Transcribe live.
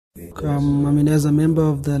As a member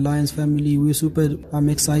of the Lions family, we're super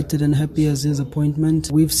excited and happy as his appointment.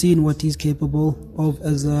 We've seen what he's capable of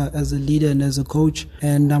as a leader and as a coach,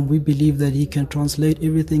 and we believe that he can translate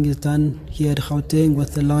everything he's done here at Gauteng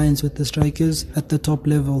with the Lions, with the strikers at the top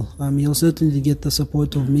level. He'll certainly get the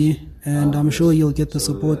support of me, and I'm sure he'll get the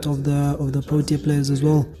support of the Protea players as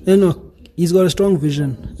well. He's got a strong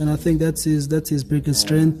vision, and I think that's his biggest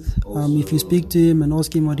strength. If you speak to him and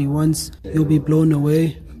ask him what he wants, you'll be blown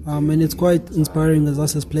away. And it's quite inspiring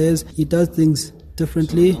as players. He does things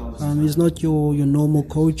differently. He's not your normal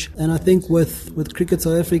coach. And I think with Cricket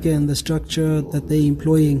South Africa and the structure that they're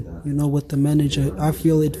employing, with the manager, I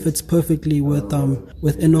feel it fits perfectly with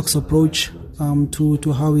Enoch's approach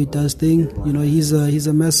to how he does things. He's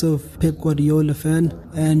a massive Pep Guardiola fan,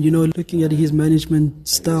 and looking at his management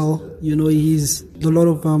style, he's a lot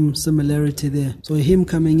of similarity there. So him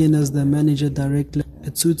coming in as the manager directly,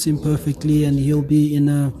 it suits him perfectly, and he'll be in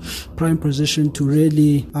a prime position to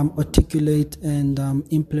really articulate and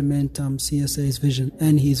implement CSA's vision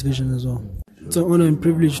and his vision as well. It's an honor and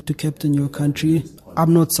privilege to captain your country.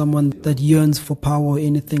 I'm not someone that yearns for power or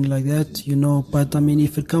anything like that, but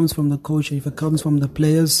if it comes from the coach, if it comes from the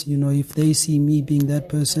players, if they see me being that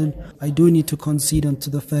person, I do need to concede onto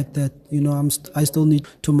the fact that, I still need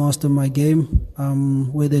to master my game,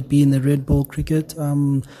 whether it be in the red ball cricket.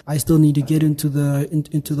 I still need to get into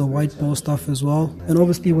the white ball stuff as well. And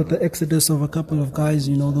obviously with the exodus of a couple of guys,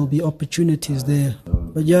 there'll be opportunities there.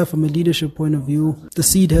 But yeah, from a leadership point of view, the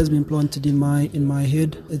seed has been planted in my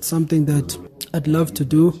head. It's something that I'd love to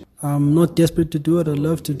do. I'm not desperate to do it. I'd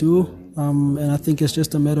love to do. And I think it's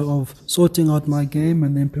just a matter of sorting out my game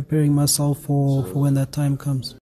and then preparing myself for when that time comes.